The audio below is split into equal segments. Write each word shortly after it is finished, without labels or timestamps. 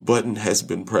button has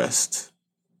been pressed.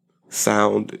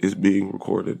 Sound is being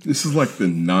recorded. This is like the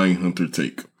 900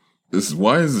 take. This is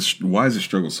why is the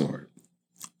struggle so hard?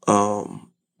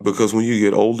 Because when you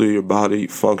get older, your body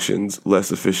functions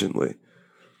less efficiently.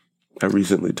 I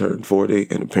recently turned 40,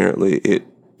 and apparently it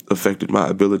affected my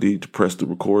ability to press the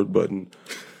record button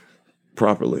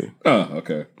properly. Oh,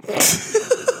 okay.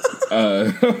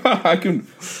 I can,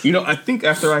 I think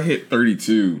after I hit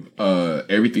 32,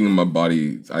 everything in my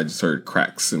body, I just heard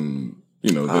cracks and,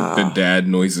 the dad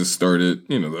noises started,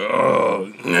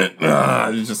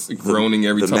 just groaning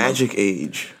every time. The magic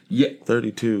age. Yeah.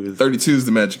 32 is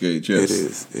the magic age,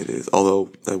 yes. It is.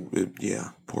 Although,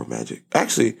 poor Magic.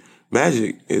 Actually,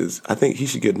 Magic is, I think he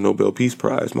should get a Nobel Peace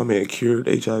Prize. My man cured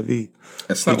HIV.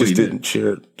 That's not what he did. He just didn't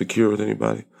share the cure with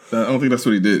anybody. I don't think that's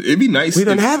what he did. It'd be nice. He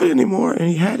doesn't have it anymore, and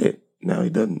he had it. Now he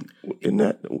doesn't. Isn't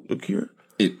that the cure?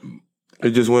 It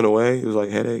just went away. It was like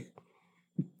headache.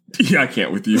 Yeah, I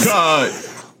can't with you.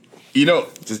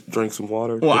 Just drink some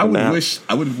water. Well, I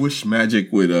would wish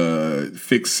Magic would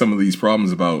fix some of these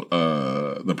problems about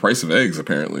the price of eggs,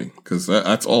 apparently, because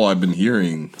that's all I've been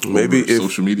hearing. Maybe if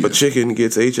social media. A chicken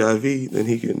gets HIV, then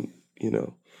he can,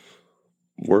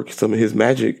 work some of his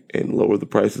magic and lower the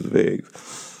prices of eggs.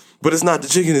 But it's not the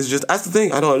chicken. It's just, that's the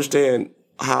thing. I don't understand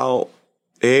how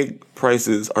egg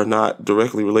prices are not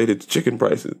directly related to chicken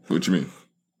prices. What you mean?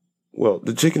 Well,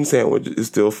 the chicken sandwich is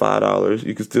still $5.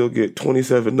 You can still get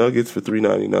 27 nuggets for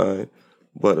 $3.99,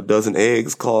 but a dozen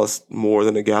eggs cost more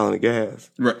than a gallon of gas.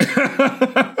 Right.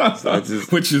 So I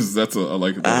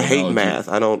hate math.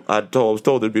 I was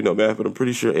told there'd be no math, but I'm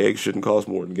pretty sure eggs shouldn't cost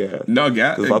more than gas. No,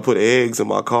 gas. Because if I put eggs in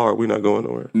my car, we're not going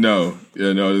nowhere. No,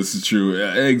 this is true.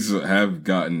 Eggs have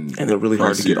gotten and they're really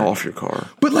hard to get pricier. off your car.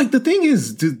 But the thing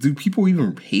is, do people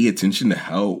even pay attention to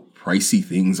how pricey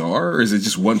things are, or is it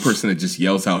just one person that just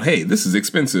yells out, "Hey, this is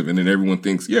expensive," and then everyone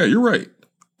thinks, "Yeah, you're right"?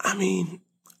 I mean,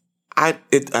 I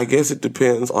guess it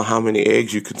depends on how many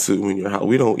eggs you consume in your house.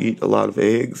 We don't eat a lot of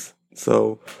eggs,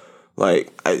 so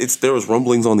there was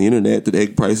rumblings on the internet that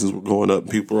egg prices were going up.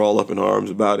 And people were all up in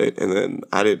arms about it, and then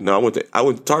I didn't know. I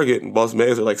went to Target and bought some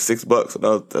eggs for like $6, and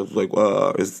I was like,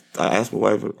 I asked my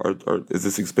wife, "Is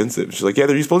this expensive?" She's like, "Yeah,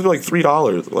 they're supposed to be like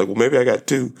 $3." I'm like, well, maybe I got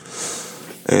 2,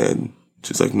 and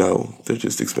she's like, "No, they're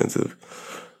just expensive."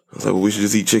 I was like, "Well, we should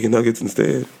just eat chicken nuggets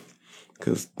instead,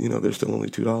 because they're still only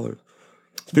 $2."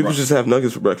 So people just have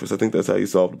nuggets for breakfast. I think that's how you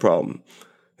solve the problem.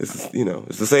 It's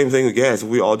it's the same thing with gas. If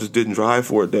we all just didn't drive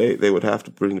for a day, they would have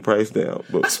to bring the price down.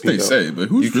 But that's what they say. But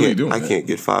who's really doing that? I can't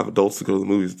get 5 adults to go to the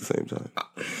movies at the same time.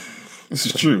 This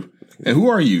is true. And who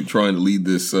are you trying to lead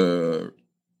this? Who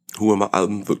am I?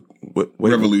 I'm the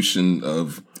revolution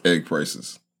of egg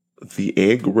prices. The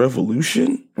egg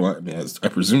revolution? Well, I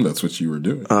presume that's what you were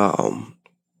doing.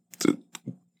 The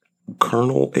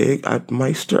Colonel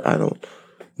Meister. I don't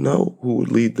know who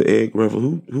would lead the egg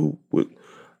revolution. Who would?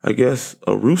 I guess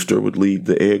a rooster would lead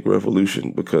the egg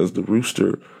revolution, because the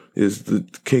rooster is the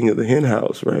king of the hen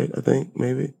house, right? I think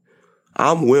maybe.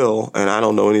 I'm Will, and I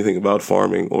don't know anything about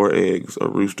farming or eggs or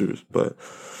roosters, but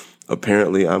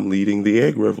apparently I'm leading the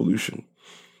egg revolution.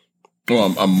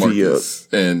 Well, I'm Marcus,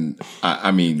 and I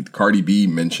mean, Cardi B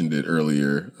mentioned it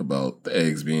earlier about the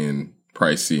eggs being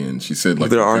pricey, and she said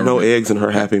there are no eggs in her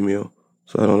Happy Meal,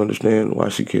 so I don't understand why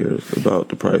she cares about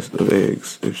the price of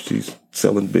eggs if she's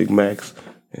selling Big Macs.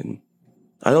 And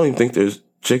I don't even think there's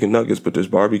chicken nuggets, but there's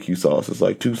barbecue sauce. It's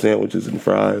like 2 sandwiches and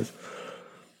fries.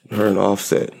 Her and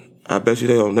Offset. I bet you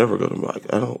they don't never go to Mike.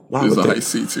 There's a high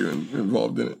C too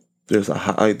involved in it.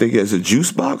 I think there's a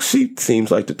juice box. She seems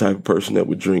like the type of person that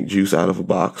would drink juice out of a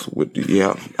box.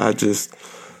 I just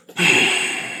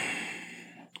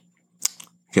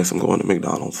guess I'm going to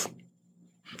McDonald's,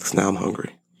 because now I'm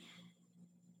hungry.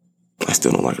 I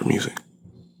still don't like her music,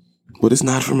 but it's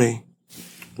not for me,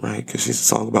 right? Because she's a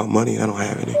song about money, and I don't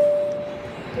have any.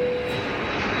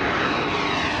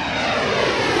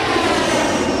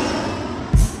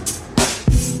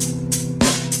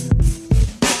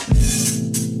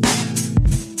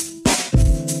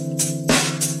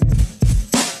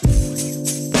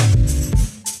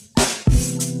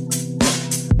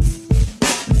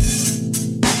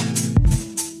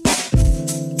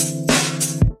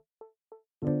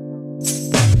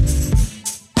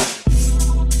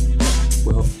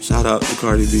 Shout out to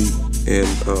Cardi B and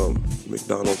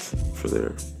McDonald's for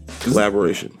their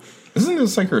collaboration. Isn't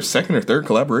this like her second or third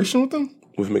collaboration with them?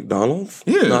 With McDonald's?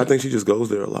 Yeah. No, I think she just goes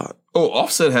there a lot. Oh,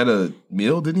 Offset had a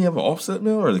meal. Didn't he have an Offset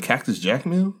meal or the Cactus Jack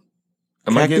meal?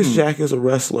 Cactus Jack is a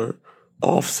wrestler.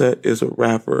 Offset is a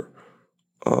rapper.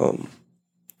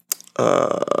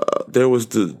 There was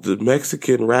the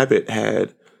Mexican Rabbit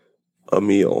had a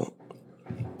meal.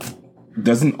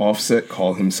 Doesn't Offset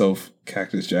call himself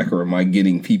Cactus Jack, or am I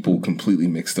getting people completely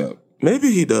mixed up?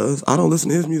 Maybe he does. I don't listen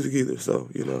to his music either, so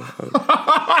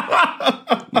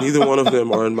neither one of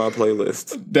them are in my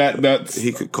playlist. That's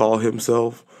he could call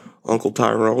himself Uncle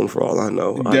Tyrone for all I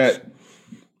know.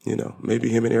 Maybe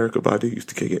him and Erykah Badu used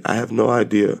to kick it. I have no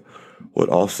idea what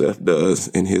Offset does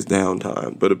in his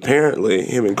downtime, but apparently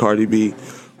him and Cardi B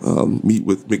meet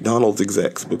with McDonald's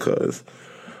execs because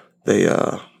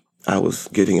I was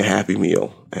getting a Happy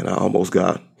Meal and I almost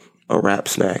got a wrap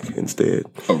snack instead.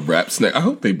 A wrap snack? I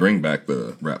hope they bring back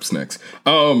the wrap snacks.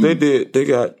 They did. They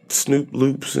got Snoop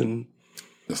Loops and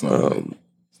that's not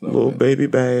little baby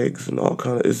bags and all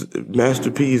kind of. Master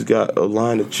P's got a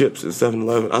line of chips at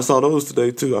 7-Eleven. I saw those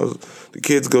today too. The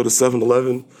kids go to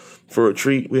 7-Eleven for a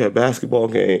treat. We had a basketball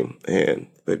game and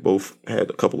they both had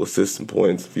a couple assists and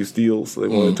points, a few steals. So they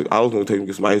wanted to. I was going to take them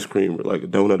to get some ice cream or like a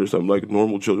donut or something like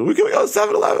normal children. We can go to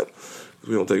 7-Eleven because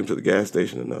we don't take them to the gas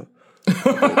station enough.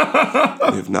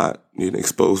 If not,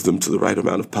 expose them to the right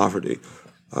amount of poverty.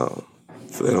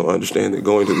 So they don't understand that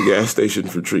going to the gas station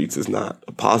for treats is not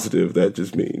a positive. That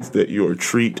just means that your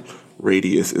treat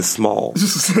radius is small.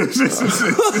 It's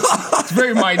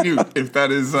very minute, if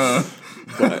that is...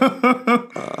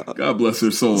 God bless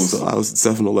their souls. So I was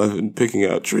at 7-Eleven picking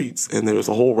out treats, and there's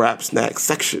a whole wrap snack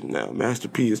section now. Master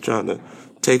P is trying to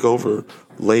take over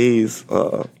Lay's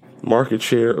market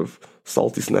share of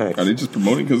salty snacks. Are they just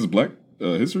promoting because it's Black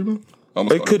History Month?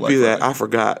 It could be that. I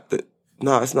forgot that.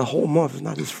 No, it's the whole month. It's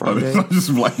not just Friday. It's not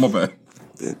just Black. My bad.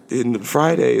 And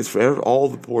Friday is for all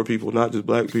the poor people, not just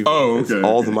black people. Oh, okay. It's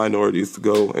all the minorities to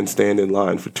go and stand in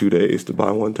line for 2 days to buy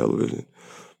one television.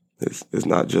 It's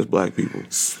not just black people.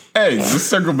 Eggs. Let's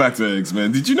circle back to eggs,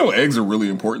 man. Did you know eggs are really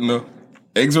important though?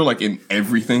 Eggs are like in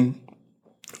everything.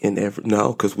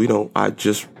 No, because we don't. I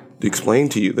just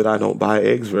explained to you that I don't buy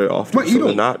eggs very often. But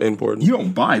they're not important. You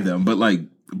don't buy them, but like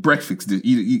breakfast,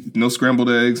 no scrambled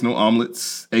eggs, no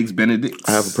omelets, eggs Benedict.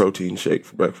 I have a protein shake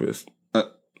for breakfast.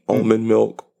 Almond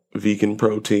milk, vegan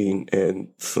protein, and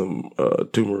some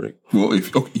turmeric. Well,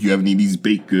 if you have any of these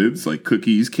baked goods like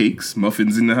cookies, cakes,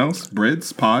 muffins in the house,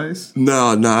 breads, pies.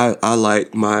 No, I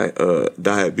like my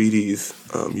diabetes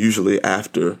usually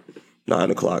after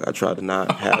 9 o'clock. I try to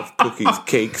not have cookies,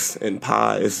 cakes, and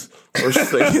pies first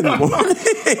thing in the morning.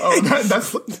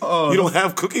 You don't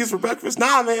have cookies for breakfast?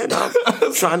 Nah, man.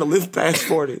 I'm trying to live past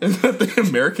 40. Is that the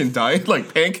American diet?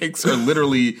 Like pancakes are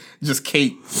literally just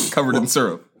cake covered in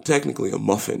syrup. Technically, a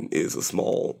muffin is a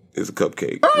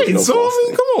cupcake. Right, no so I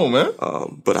mean, come on, man.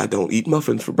 But I don't eat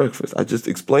muffins for breakfast. I just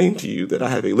explained to you that I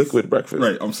have a liquid breakfast.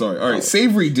 Right, I'm sorry. All right,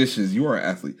 savory dishes. You are an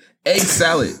athlete. Egg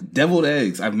salad, deviled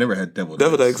eggs. I've never had deviled eggs.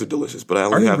 Deviled eggs are delicious, but I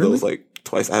only have those like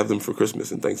twice. I have them for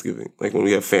Christmas and Thanksgiving. Like when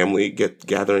we have family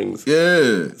gatherings.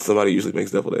 Yeah. Somebody usually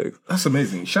makes deviled eggs. That's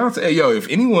amazing. Shout out to, if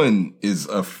anyone is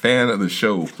a fan of the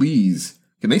show, please,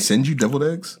 can they send you deviled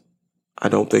eggs? I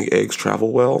don't think eggs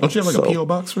travel well. Don't you have like a P.O.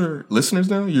 box for listeners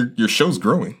now? Your show's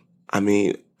growing. I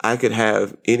mean, I could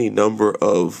have any number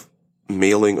of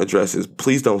mailing addresses.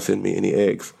 Please don't send me any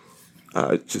eggs.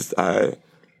 They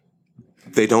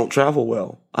don't travel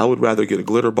well. I would rather get a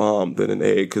glitter bomb than an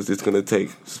egg because it's going to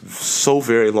take so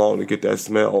very long to get that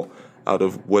smell out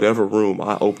of whatever room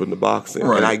I open the box in.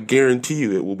 Right. And I guarantee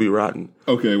you it will be rotten.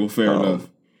 Okay, well, fair enough.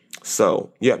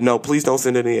 So, no, please don't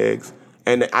send any eggs.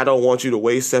 And I don't want you to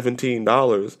waste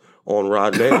 $17 on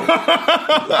rotten eggs.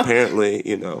 Apparently,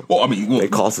 they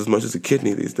cost as much as a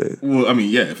kidney these days. Well, I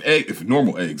mean, if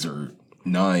normal eggs are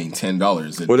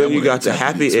 $9-10, well, then you got the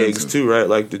happy eggs too, right?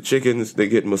 Like the chickens, they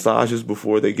get massages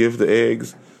before they give the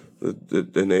eggs, and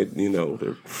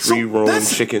they're free roam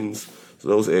chickens. So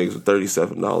those eggs are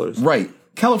 $37. Right.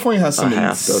 California has some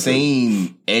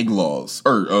insane egg laws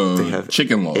or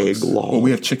chicken laws. Egg laws. Well,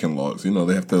 we have chicken laws.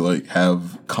 They have to like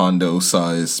have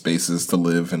condo-sized spaces to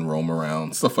live and roam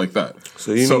around, stuff like that.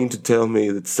 So you mean to tell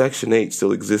me that Section 8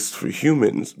 still exists for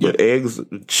humans, but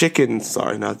the chickens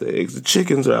are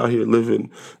out here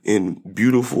living in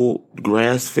beautiful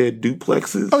grass-fed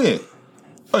duplexes? Oh yeah.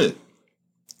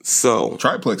 So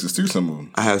triplexes too. Some of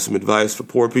them. I have some advice for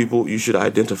poor people. You should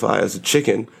identify as a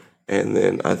chicken. And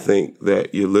then I think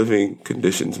that your living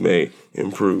conditions may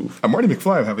improve. Marty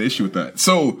McFly would have an issue with that.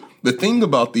 So the thing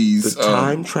about these... The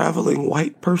time-traveling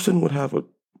white person would have a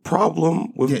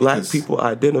problem with black people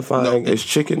identifying as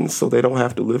chickens so they don't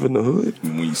have to live in the hood.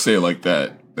 When you say it like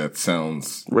that, that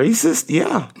sounds... Racist?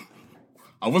 Yeah.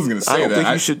 I wasn't going to say that. I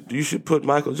don't think you should put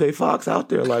Michael J. Fox out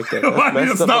there like that. That's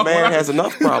messed up. The man has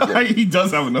enough problems. He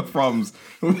does have enough problems.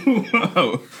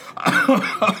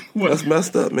 That's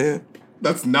messed up, man.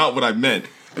 That's not what I meant.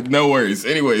 No worries.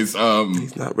 Anyways,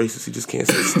 he's not racist. He just can't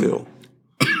sit still.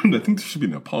 I think there should be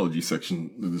an apology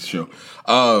section of this show.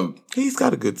 He's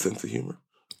got a good sense of humor.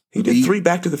 He did 3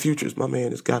 Back to the Futures. My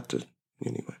man has got to,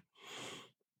 anyway.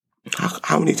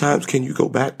 How many times can you go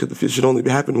back to the future? It should only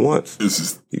happen once.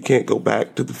 You can't go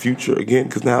back to the future again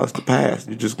because now it's the past.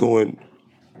 You're just going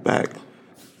back.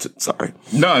 Sorry.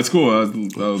 No, it's cool. I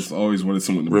was always wanted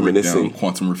someone to break down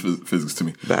quantum physics to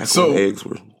me. Back when eggs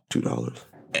were $2.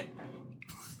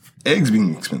 Eggs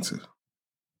being expensive.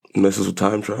 Messes with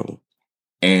time travel.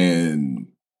 And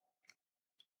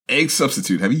egg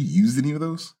substitute. Have you used any of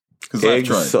those? Because I've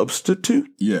tried. Substitute?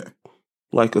 Yeah.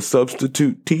 Like a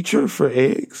substitute teacher for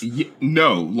eggs? Yeah,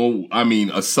 no. Well, I mean,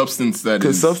 a substance that is...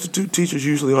 Because substitute teachers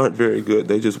usually aren't very good.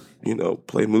 They just,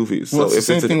 play movies. Well, so if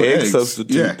it's an egg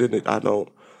substitute, then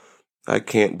I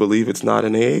can't believe it's not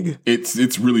an egg.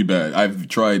 It's really bad. I've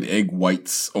tried egg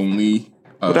whites only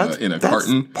in a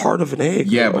carton. That's part of an egg.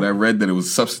 Yeah, but I read that it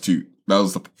was substitute. That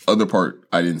was the other part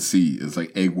I didn't see. It's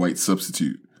like egg white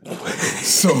substitute.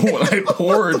 So when I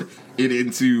poured it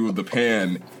into the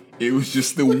pan, it was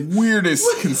just the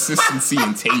weirdest consistency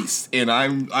and taste. And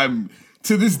I'm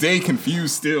to this day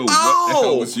confused still what the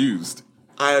hell was used.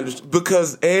 I understand.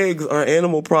 Because eggs are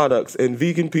animal products and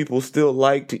vegan people still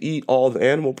like to eat all the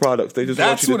animal products. They just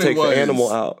want you to take the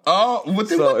animal out. Oh,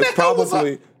 so it's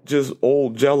probably just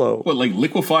old Jell-O. What, like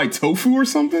liquefied tofu or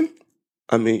something?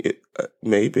 I mean,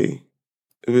 maybe.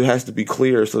 It has to be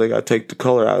clear, so they got to take the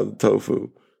color out of the tofu.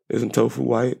 Isn't tofu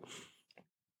white?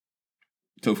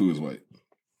 Tofu is white.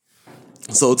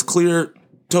 So it's clear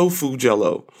tofu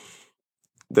Jell-O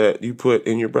that you put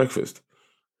in your breakfast.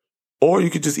 Or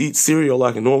you could just eat cereal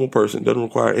like a normal person. Doesn't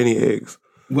require any eggs.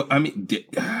 Well, I mean,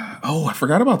 I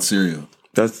forgot about cereal.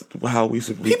 That's how we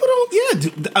should be. People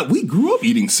don't, we grew up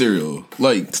eating cereal.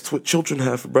 Like, that's what children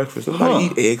have for breakfast. Nobody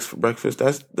eat eggs for breakfast.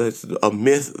 That's a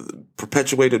myth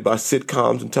perpetuated by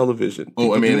sitcoms and television.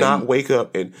 People do not wake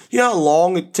up and, you know how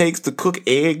long it takes to cook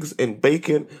eggs and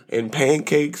bacon and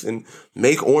pancakes and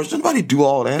make orange? Nobody do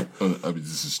all that.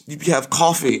 You have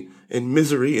coffee and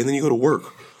misery and then you go to work.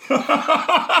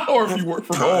 Or if you work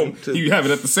from home, you have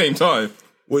it at the same time.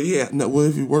 Well, yeah. No, well,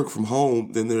 if you work from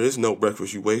home, then there is no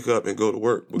breakfast. You wake up and go to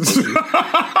work.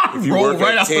 If you work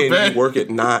at 10, you work at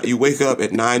 9. You wake up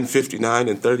at 9:59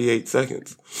 and 38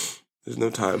 seconds. There's no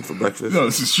time for breakfast. No,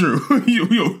 this is true.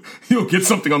 You'll get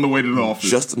something on the way to the office.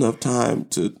 Just enough time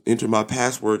to enter my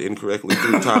password incorrectly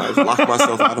 3 times, lock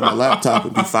myself out of my laptop,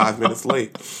 and be 5 minutes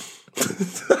late.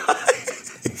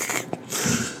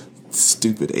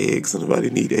 Stupid eggs. Nobody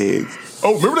need eggs.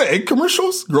 Oh, remember the egg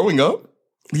commercials growing up?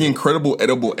 The incredible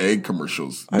edible egg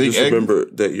commercials. I just remember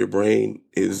that your brain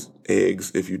is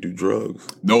eggs if you do drugs.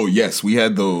 No, yes, we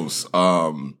had those.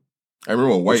 I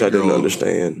remember a white girl didn't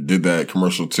understand. Did that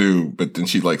commercial too, but then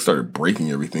she started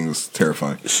breaking everything. It was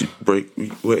terrifying.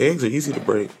 Well, eggs are easy to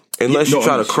break. Unless you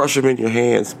try to crush them in your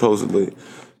hand, supposedly.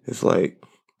 It's like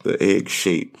the egg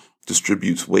shape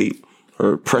distributes weight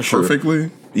or pressure.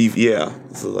 Perfectly? Yeah.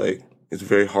 So it's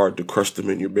very hard to crush them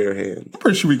in your bare hand. I'm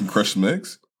pretty sure we can crush some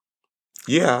eggs.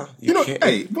 Yeah.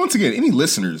 Hey, once again, any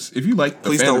listeners, if you like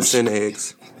please don't send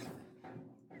eggs.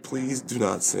 Please do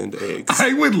not send eggs.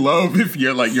 I would love if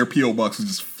your P.O. box was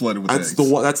just flooded with eggs.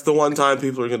 That's the one time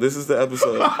people are going to, this is the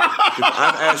episode.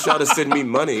 I've asked y'all to send me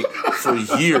money for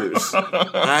years.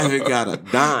 I haven't got a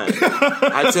dime.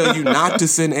 I tell you not to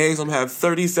send eggs. I'm going to have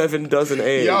 37 dozen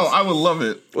eggs. Yo, I would love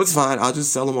it. Well, it's fine. I'll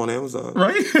just sell them on Amazon.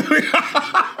 Right?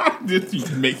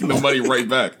 Making the money right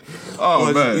back.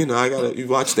 Oh, man. You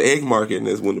watch the egg market, and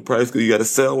that's when the price, you got to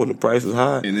sell when the price is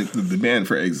high. And the demand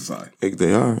for eggs is high.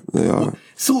 They are.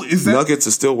 So is that... Nuggets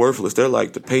are still worthless. They're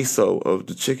like the peso of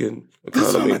the chicken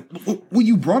economy. Well,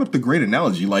 you brought up the great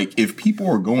analogy. Like, if people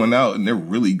are going out and they're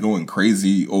really going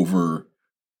crazy over,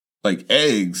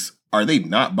 eggs, are they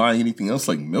not buying anything else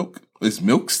like milk? Is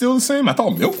milk still the same? I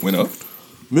thought milk went up.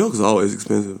 Milk is always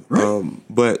expensive. Right.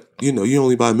 But, you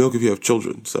only buy milk if you have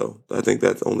children. So I think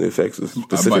that only affects a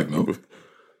specific group of...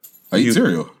 I eat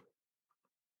cereal.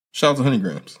 Shout out to Honey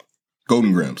Grams.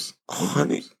 Golden Grams.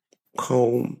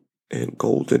 Honeycomb and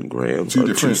Golden Grams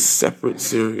are 2 separate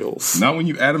cereals. Not when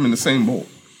you add them in the same bowl.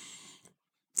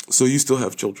 So you still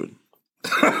have children.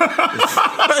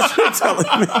 That's what you're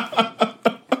telling me.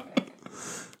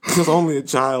 Because only a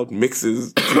child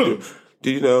mixes... Do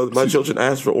you know my children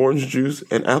ask for orange juice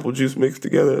and apple juice mixed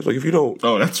together? It's like if you don't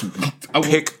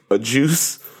pick a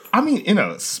juice. I mean, in a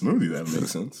smoothie, that makes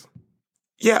sense.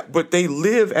 Yeah, but they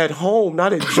live at home,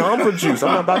 not at Jamba Juice.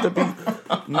 I'm not about to be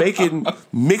making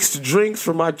mixed drinks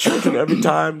for my children every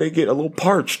time they get a little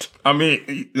parched. I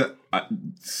mean,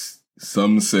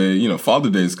 some say,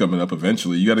 Father's Day is coming up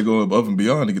eventually. You got to go above and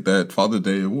beyond to get that Father's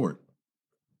Day award.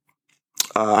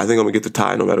 I think I'm gonna get the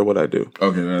tie no matter what I do.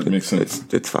 Okay, that makes sense.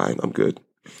 It's fine. I'm good.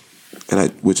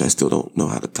 And which I still don't know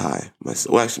how to tie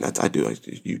myself. Well, actually, I do. I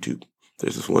do YouTube.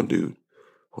 There's this one dude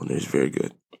on there. He's very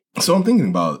good. So I'm thinking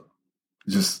about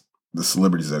just the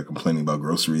celebrities that are complaining about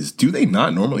groceries. Do they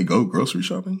not normally go grocery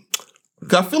shopping?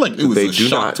 'Cause I feel like it was a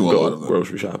shock to a lot of them.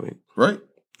 Grocery shopping, right?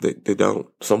 They don't.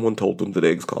 Someone told them that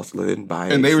eggs cost. They didn't buy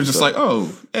eggs. And they were just like, "Oh,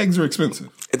 eggs are expensive."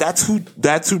 That's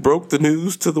who broke the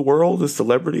news to the world. The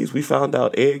celebrities. We found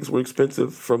out eggs were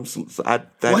expensive from.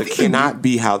 That cannot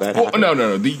be how that happened.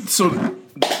 No. So,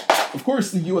 of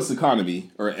course, the U.S. economy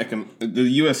the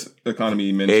U.S.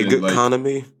 economy mentioned egg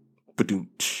economy.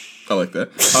 I like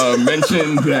that.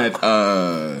 Mentioned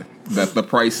that the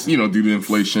price, due to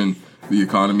inflation, the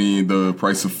economy, the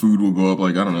price of food will go up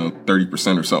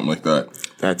 30% or something like that.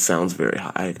 That sounds very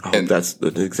high. I hope that's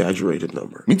an exaggerated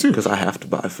number. Me too. Because I have to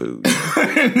buy food.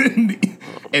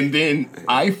 and then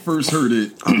I first heard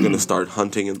it. I'm going to start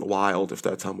hunting in the wild if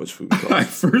that's how much food costs. I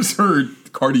first heard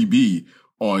Cardi B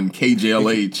on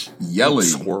KJLH yelling.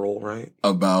 Squirrel, right?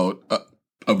 About.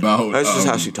 That's just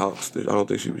how she talks, dude. I don't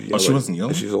think she was yelling. Oh, she wasn't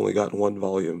yelling? She's only got one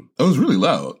volume. That was really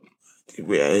loud.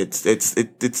 Yeah,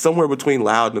 it's somewhere between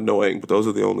loud and annoying, but those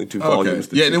are the only two volumes.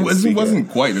 Okay. Yeah, it wasn't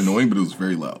quite annoying, but it was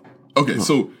very loud. Okay,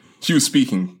 so she was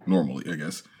speaking normally, I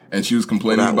guess, and she was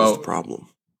complaining that about was the problem.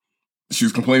 She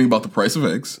was complaining about the price of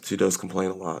eggs. She does complain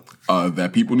a lot.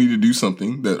 That people need to do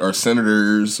something. That our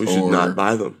senators we should not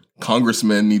buy them.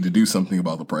 Congressmen need to do something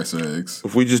about the price of eggs.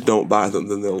 If we just don't buy them,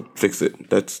 then they'll fix it.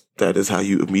 That is how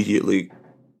you immediately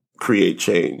create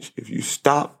change. If you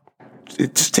stop,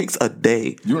 it just takes a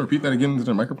day. You want to repeat that again into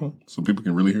the microphone so people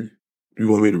can really hear you? You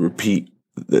want me to repeat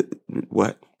that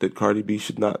Cardi B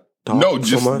should not talk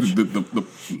just so much?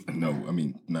 No, I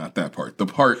mean, not that part. The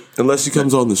part. Unless she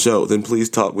comes on the show, then please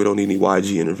talk. We don't need any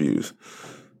YG interviews.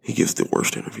 He gives the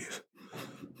worst interviews.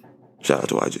 Shout out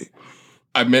to YG.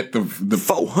 I meant the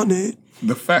 400.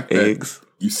 The fact that eggs.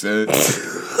 You said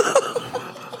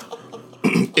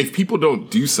if people don't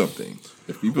do something,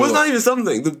 it's not even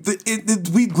something.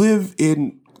 We live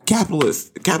in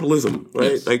capitalism,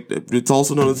 right? Yes. Like it's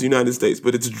also known as the United States,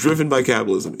 but it's driven by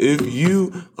capitalism. If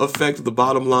you affect the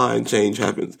bottom line, change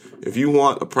happens. If you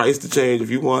want a price to change, if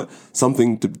you want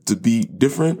something to be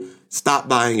different, stop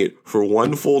buying it for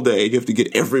one full day. You have to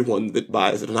get everyone that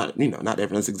buys it. Not everyone.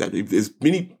 That's exactly as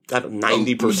many.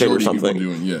 90% or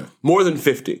something. More than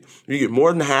 50. You get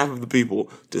more than half of the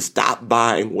people to stop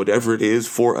buying whatever it is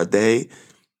for a day.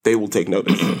 They will take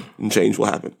notice and change will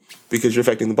happen because you're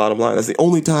affecting the bottom line. That's the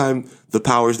only time the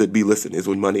powers that be listen is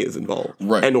when money is involved,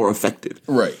 right, and or affected,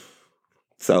 right.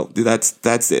 So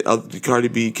that's it. Cardi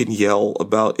B can yell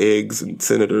about eggs and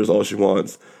senators all she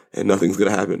wants, and nothing's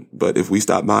gonna happen. But if we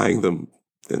stop buying them,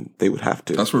 then they would have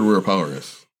to. That's where real power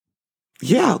is.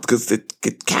 Yeah, because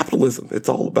it's capitalism. It's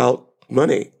all about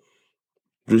money,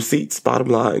 receipts, bottom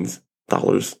lines,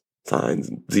 dollars, signs,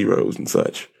 and zeros, and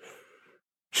such.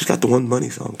 She's got the one money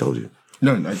song, told you.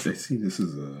 No, I see. This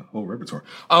is a whole repertoire.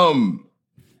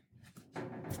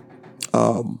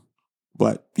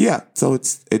 But yeah, so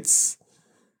it's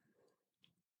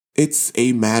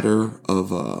a matter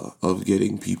of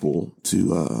getting people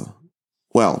to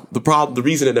the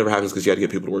reason it never happens is because you got to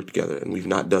get people to work together, and we've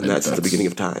not done that since the beginning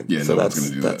of time. Yeah, so no one's going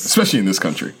to do that, especially in this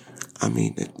country. I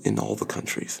mean, in all the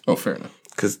countries. Oh, fair enough.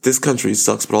 Because this country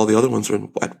sucks, but all the other ones are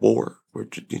at war.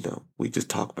 We just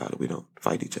talk about it. We don't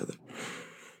fight each other.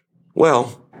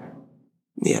 Well,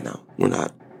 yeah, no, we're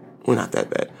not that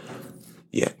bad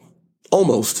yet.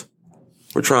 Almost.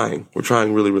 We're trying. We're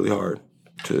trying really, really hard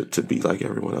to be like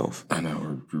everyone else. I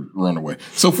know, we're on our way.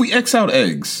 So if we X out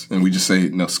eggs and we just say,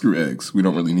 no, screw eggs, we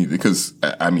don't really need it. Because,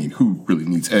 I mean, who really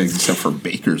needs eggs except for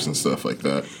bakers and stuff like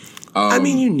that? I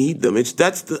mean, you need them.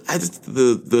 That's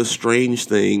the strange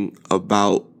thing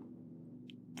about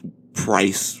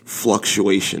price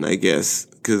fluctuation, I guess,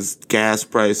 because gas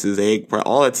prices, egg price,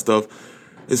 all that stuff.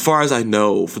 As far as I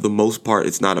know, for the most part,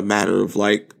 it's not a matter of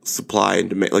like supply and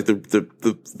demand. Like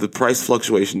the price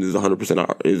fluctuation is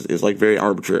 100% is like very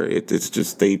arbitrary. It's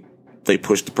just they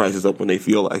push the prices up when they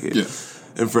feel like it. Yeah.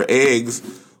 And for eggs,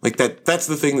 like that's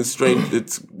the thing that's strange.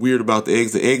 It's weird about the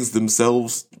eggs. The eggs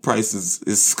themselves prices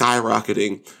is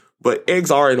skyrocketing, but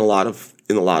eggs are in a lot of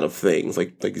things.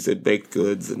 Like you said, baked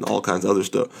goods and all kinds of other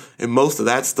stuff. And most of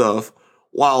that stuff,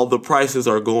 while the prices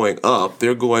are going up,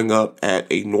 they're going up at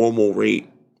a normal rate.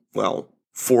 Well,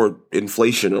 for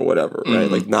inflation or whatever, right?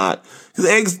 Mm-hmm. Like not, because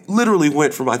eggs literally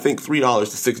went from I think $3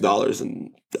 to $6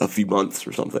 in a few months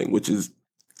or something, which is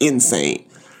insane.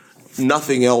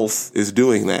 Nothing else is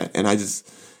doing that, and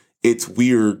it's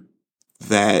weird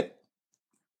that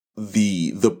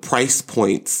the price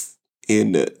points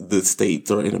in the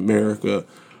States or in America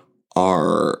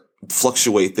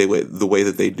fluctuate the way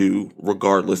that they do,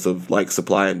 regardless of like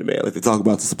supply and demand. Like they talk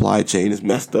about the supply chain is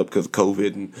messed up because of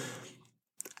COVID, and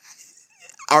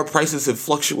our prices have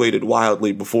fluctuated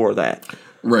wildly before that.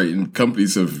 Right, and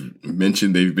companies have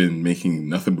mentioned they've been making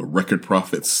nothing but record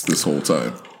profits this whole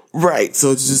time. Right,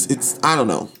 so it's I don't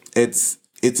know. It's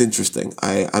interesting.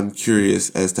 I'm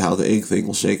curious as to how the egg thing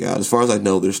will shake out. As far as I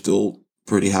know, they're still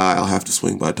pretty high. I'll have to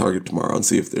swing by Target tomorrow and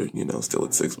see if they're still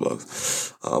at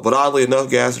 $6. But oddly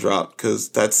enough, gas dropped because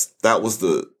that was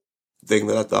the thing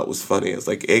that I thought was funny. It's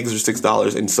like eggs are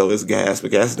 $6 and so is gas,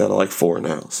 but gas is down to like $4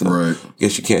 now. So right. I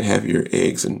guess you can't have your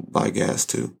eggs and buy gas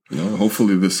too.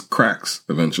 Hopefully this cracks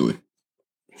eventually.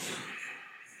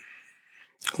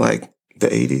 Like the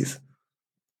 80s?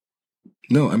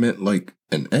 No, I meant like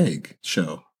an egg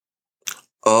shell.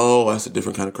 Oh, that's a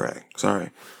different kind of crack. Sorry.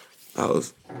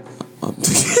 Because,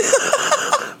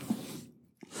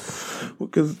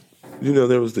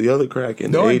 there was the other crack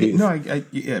in the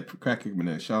 80s. Crack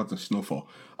Igman. Shout out to Snowfall.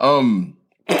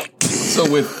 So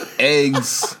with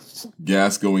eggs,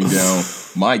 gas going down,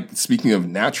 Mike, speaking of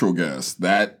natural gas,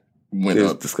 that went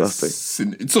up.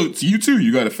 Disgusting. So it's you too,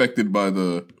 you got affected by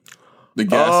the gas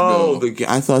bill.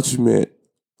 I thought you meant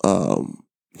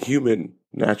human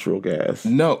natural gas.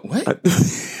 No, what?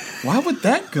 Why would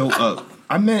that go up?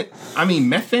 I mean,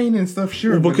 methane and stuff,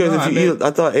 sure. Well, because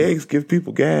I thought eggs give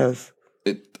people gas.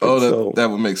 That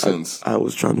would make sense. I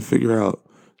was trying to figure out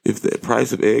if the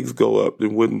price of eggs go up,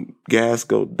 then wouldn't gas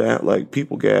go down? Like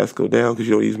people gas go down because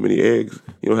you don't eat as many eggs.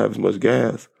 You don't have as much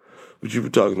gas. But you were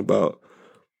talking about,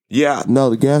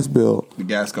 the gas bill. The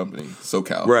gas company,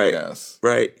 SoCal Gas.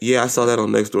 Right. Yeah, I saw that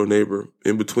on Next Door Neighbor.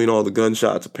 In between all the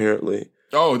gunshots, apparently.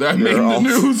 Oh, that made the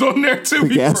news on there too.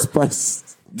 The gas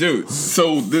price. Dude,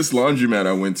 so this laundromat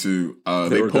I went to,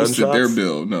 they posted their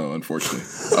bill. No, unfortunately.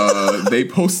 They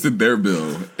posted their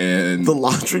bill and... The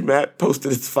laundromat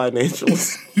posted its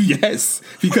financials? Yes,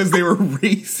 because they were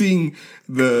raising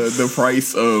the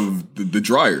price of the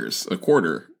dryers a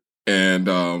quarter. And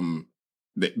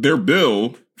their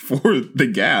bill for the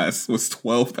gas was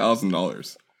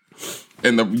 $12,000.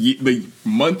 And the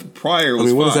month prior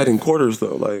was what is that in quarters,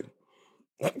 though? Like...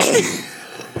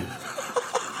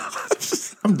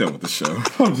 I'm done with the show.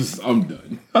 I'm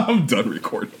done. I'm done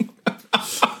recording.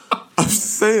 I'm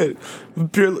just saying,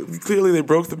 clearly they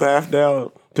broke the math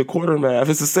down to quarter math.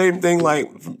 It's the same thing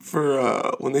like for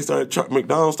when they started,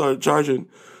 McDonald's started charging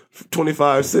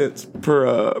 25 cents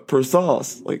per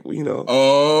sauce. Like,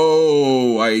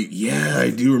 Oh, I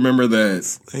do remember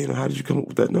that. How did you come up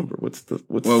with that number? What's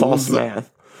false math?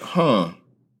 Huh.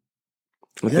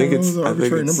 I think it's something.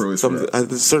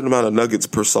 There's a certain amount of nuggets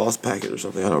per sauce packet or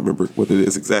something. I don't remember what it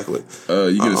is exactly.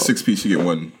 You get a 6-piece, you get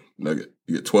 1 nugget.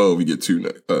 You get 12, you get 2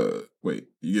 nuggets.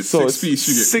 You get 6-piece,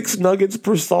 you get 6 nuggets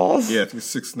per sauce. Yeah, I think it's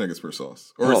 6 nuggets per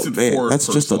sauce. Or is it 4 that's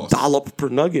per just sauce? A dollop per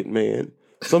nugget, man.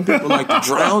 Some people like to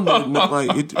drown them.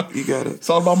 You gotta. It's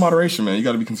all about moderation, man. You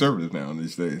got to be conservative now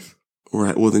these days.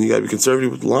 Right. Well, then you got to be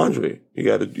conservative with laundry. You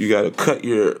got to cut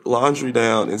your laundry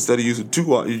down. Instead of using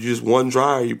 2, you just 1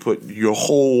 dryer. You put your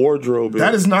whole wardrobe in.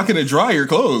 That is not going to dry your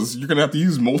clothes. You're going to have to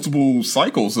use multiple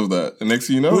cycles of that. And next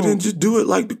thing you know, well, then just do it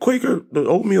like the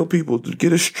oatmeal people.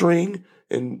 Get a string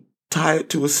and tie it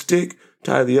to a stick.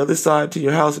 Tie the other side to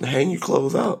your house and hang your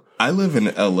clothes out. I live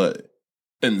in LA,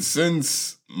 and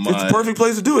since it's the perfect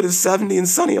place to do it. It's 70 and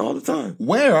sunny all the time.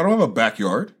 Where? I don't have a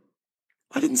backyard.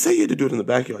 I didn't say you had to do it in the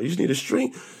backyard. You just need a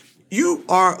string. You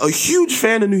are a huge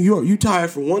fan of New York. You tie it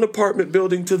from one apartment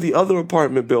building to the other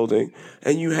apartment building,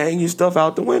 and you hang your stuff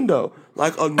out the window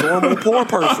like a normal poor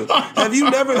person.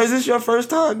 Is this your first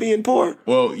time being poor?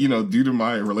 Well, due to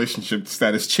my relationship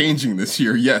status changing this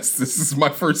year, yes, this is my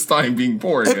first time being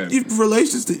poor again.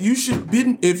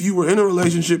 If you were in a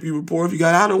relationship, you were poor. If you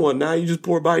got out of one, now you just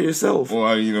poor by yourself.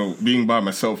 Well, being by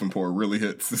myself and poor really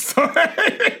hits this time.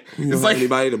 It's like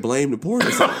anybody to blame the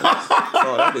poorness.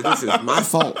 This is my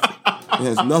fault. It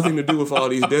has nothing to do with all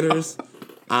these dinners.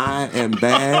 I am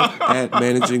bad at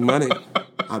managing money.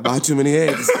 I buy too many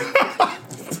eggs.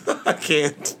 I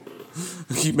can't.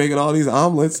 I keep making all these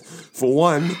omelets for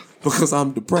one because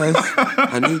I'm depressed.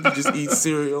 I need to just eat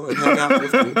cereal and hang out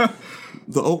with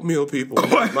the oatmeal people.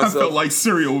 I felt like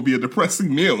cereal would be a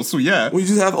depressing meal, so yeah. We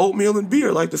just have oatmeal and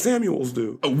beer like the Samuels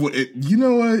do. You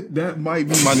know what? That might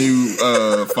be my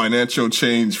new financial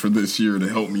change for this year to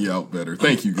help me out better.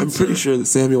 Thank you, good I'm pretty sure that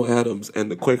Samuel Adams and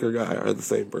the Quaker guy are the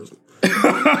same person.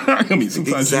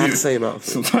 Sometimes same outfit.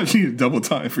 Sometimes you need double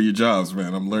time for your jobs,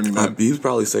 man. I'm learning that. He was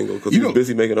probably single because he was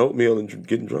busy making oatmeal and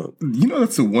getting drunk.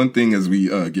 That's the one thing as we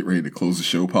get ready to close the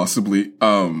show, possibly,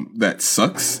 that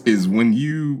sucks is when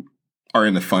you are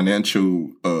in a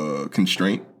financial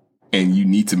constraint and you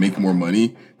need to make more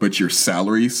money, but your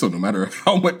salary, so no matter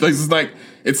how much, like,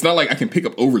 it's not like I can pick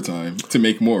up overtime to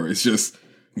make more. It's just,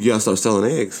 you gotta start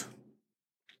selling eggs.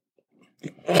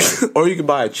 Or you can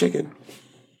buy a chicken.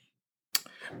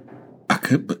 I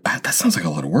could, but that sounds like a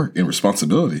lot of work and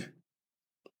responsibility.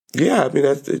 Yeah, I mean,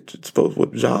 it's supposed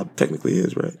what job technically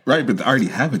is, right? Right, but I already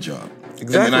have a job.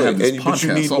 Exactly, but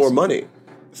you need also. more money.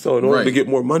 So in order to Right. get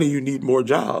more money, you need more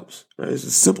jobs. Right? It's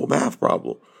a simple math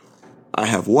problem. I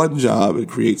have one job, it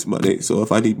creates money. So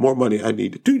if I need more money, I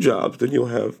need 2 jobs. Then you'll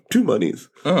have 2 monies.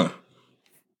 It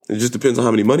just depends on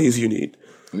how many monies you need.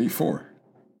 I need 4.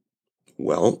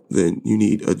 Well, then you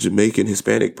need a Jamaican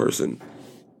Hispanic person.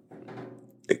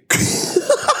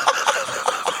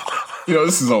 You know,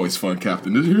 this is always fun,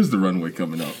 Captain. Here's the runway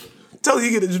coming up. Tell you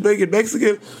get a Jamaican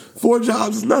Mexican, 4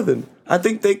 jobs is nothing. I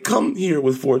think they come here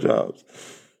with 4 jobs.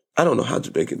 I don't know how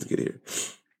Jamaicans get here.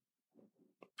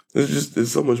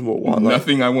 There's so much more wild.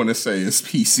 Nothing I want to say is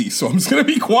PC, so I'm just going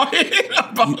to be quiet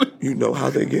about it. You know how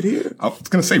they get here? I was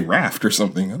going to say raft or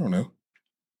something. I don't know.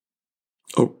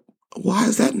 Oh, why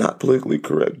is that not politically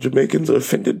correct? Jamaicans are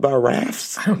offended by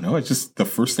rafts? I don't know. It's just the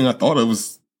first thing I thought of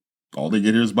was all they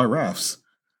get here is by rafts.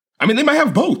 I mean, they might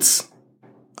have boats.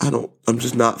 I'm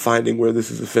just not finding where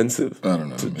this is offensive. I don't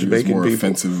know. To Maybe Jamaican it's more people.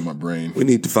 offensive in my brain. We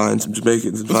need to find some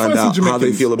Jamaicans and Let's find find some out how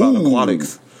they Jamaicans. feel about Ooh.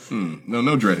 aquatics.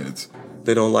 No dreadheads.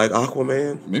 They don't like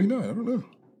Aquaman? Maybe not. I don't know.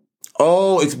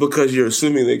 Oh, it's because you're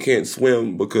assuming they can't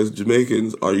swim because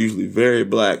Jamaicans are usually very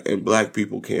black and black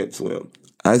people can't swim.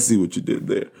 I see what you did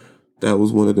there. That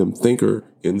was one of them thinker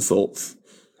insults.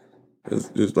 It's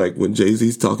just like when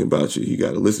Jay-Z's talking about you, you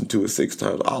got to listen to it 6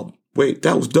 times. Oh, wait,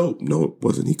 that was dope. No, it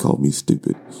wasn't. He called me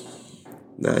stupid.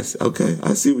 Nice. Okay,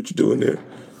 I see what you're doing there.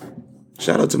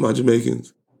 Shout out to my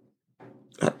Jamaicans.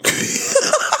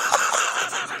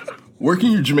 Where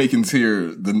can your Jamaicans hear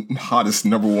the hottest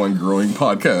 #1 growing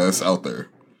podcast out there?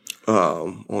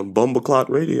 On Bumbleclot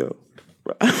Radio.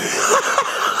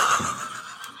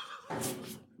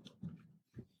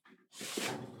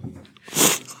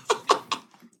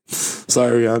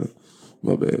 Sorry, Rihanna.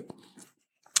 My bad.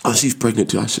 Oh, she's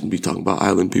pregnant too. I shouldn't be talking about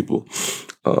island people.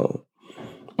 Oh,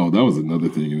 that was another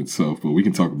thing in itself, but we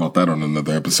can talk about that on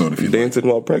another episode if you like. Dancing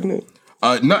while pregnant?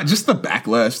 Not just the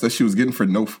backlash that she was getting for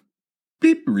no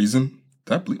beep reason.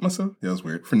 Did I bleep myself? Yeah, that was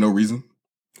weird. For no reason.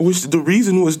 Which the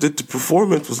reason was that the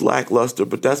performance was lackluster,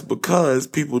 but that's because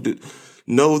people didn't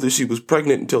know that she was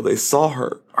pregnant until they saw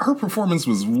her. Her performance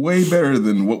was way better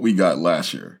than what we got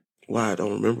last year. Why? I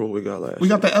don't remember what we got last year. We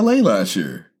got the LA last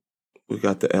year. We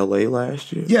got the LA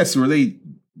last year? Yes, where they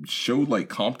showed like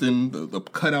Compton, the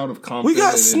cutout of Compton. We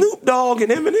got Snoop Dogg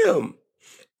and Eminem,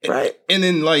 right? And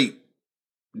then like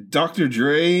Dr.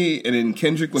 Dre and then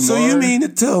Kendrick Lamar. So you mean to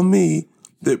tell me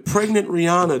that pregnant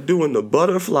Rihanna doing the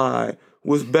Butterfly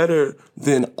was better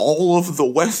than all of the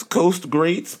West Coast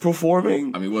greats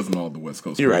performing? I mean, it wasn't all the West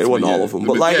Coast You're right, greats, it wasn't but all yeah. of them.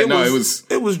 But like, yeah,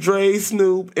 it was Dre,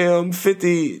 Snoop, M,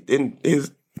 50, and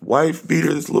his wife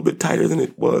beater that's a little bit tighter than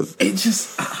it was. It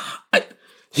just...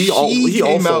 He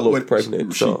also looked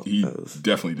pregnant. He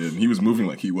definitely did. He was moving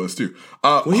like he was too.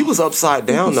 Well, he was upside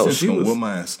down though. She was. Whoop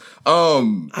my ass.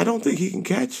 I don't think he can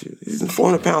catch you. He's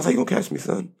 400 pounds. How you gonna catch me,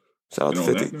 son? Shout out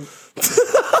to 50.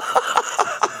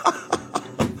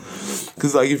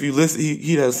 Because like if you listen,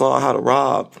 he had a song "How to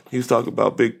Rob." He was talking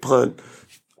about Big Pun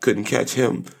couldn't catch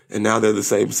him, and now they're the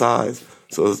same size.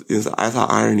 So that's how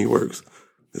irony works.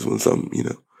 It's when it's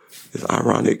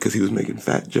ironic because he was making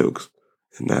fat jokes,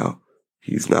 and now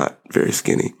he's not very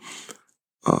skinny.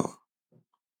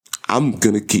 I'm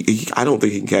gonna keep. I don't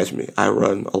think he can catch me. I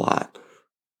run a lot,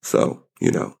 so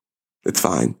it's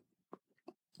fine.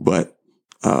 But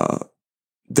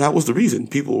that was the reason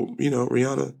people.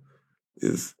 Rihanna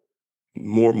is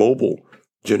more mobile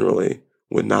generally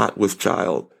when not with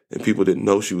child, and people didn't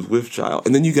know she was with child.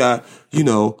 And then you got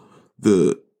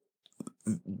the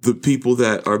people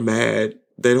that are mad.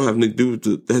 They don't have anything to do with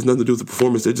that has nothing to do with the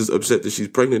performance. They're just upset that she's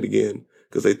pregnant again.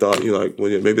 Because they thought,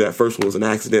 maybe that first one was an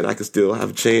accident, I could still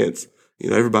have a chance.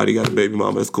 Everybody got a baby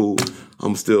mama, that's cool.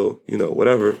 I'm still,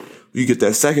 whatever. You get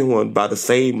that second one by the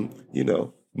same,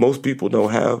 most people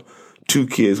don't have 2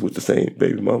 kids with the same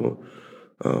baby mama.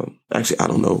 Actually, I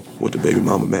don't know what the baby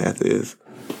mama math is.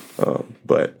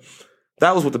 But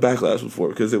that was what the backlash was for,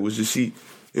 because it was just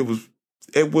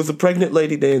it was a pregnant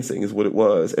lady dancing is what it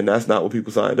was. And that's not what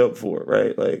people signed up for,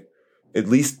 right? Like, at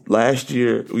least last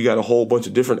year, we got a whole bunch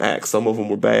of different acts. Some of them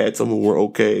were bad. Some of them were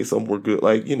okay. Some were good.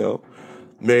 Like,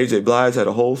 Mary J. Blige had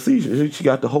a whole seizure. She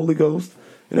got the Holy Ghost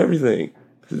and everything.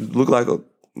 She looked like a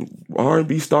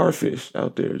R&B starfish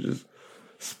out there, just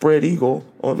spread eagle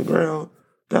on the ground.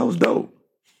 That was dope.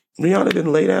 Rihanna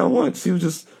didn't lay down once. She was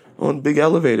just on a big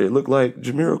elevator. It looked like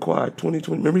Jamiroquai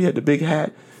 2020. Remember he had the big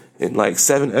hat and like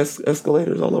 7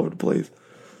 escalators all over the place?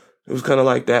 It was kind of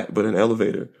like that, but an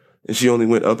elevator. And she only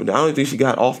went up and down. I don't think she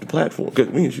got off the platform.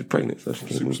 Because she was pregnant, so she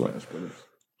can't move.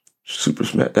 Super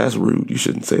smash. That's rude. You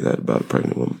shouldn't say that about a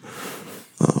pregnant woman.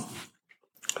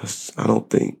 I don't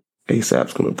think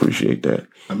ASAP's going to appreciate that.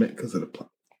 I meant because of the plot.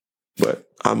 But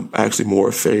I'm actually more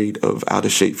afraid of out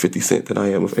of shape 50 Cent than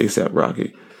I am of ASAP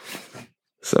Rocky.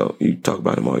 So you talk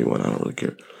about him all you want. I don't really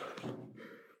care.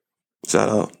 Shout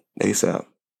out ASAP.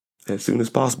 As soon as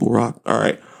possible, Rock. All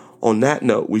right. On that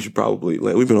note, we should probably,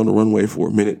 we've been on the runway for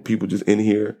a minute. People just in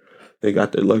here. They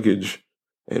got their luggage.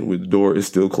 And with the door is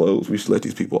still closed, we should let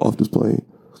these people off this plane.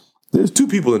 There's 2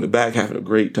 people in the back having a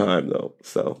great time, though.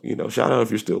 So, shout out if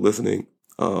you're still listening.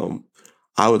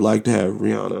 I would like to have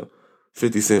Rihanna,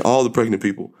 50 Cent, all the pregnant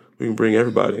people. We can bring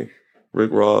everybody.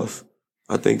 Rick Ross.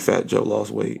 I think Fat Joe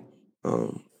lost weight.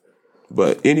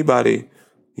 But anybody,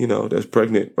 that's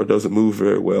pregnant or doesn't move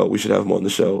very well, we should have them on the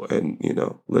show and,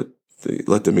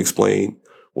 let them explain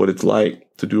what it's like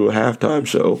to do a halftime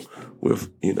show with,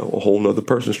 a whole nother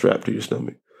person strapped to your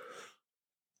stomach.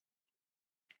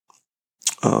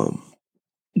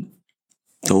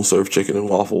 Don't serve chicken and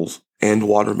waffles and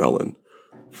watermelon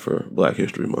for Black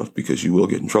History Month because you will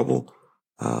get in trouble.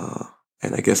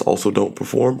 And I guess also don't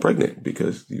perform pregnant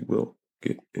because you will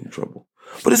get in trouble.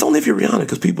 But it's only if you're Rihanna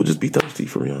because people just be thirsty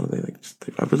for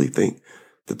Rihanna. I really think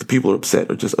that the people are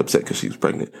just upset because she was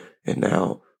pregnant and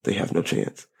now they have no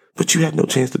chance. But you had no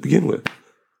chance to begin with.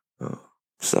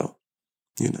 So,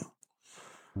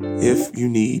 if you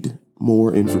need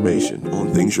more information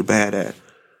on things you're bad at,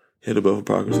 Head Above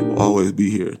Hypocrisy will always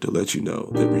be here to let you know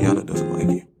that Rihanna doesn't like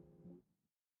you.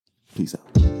 Peace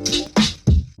out.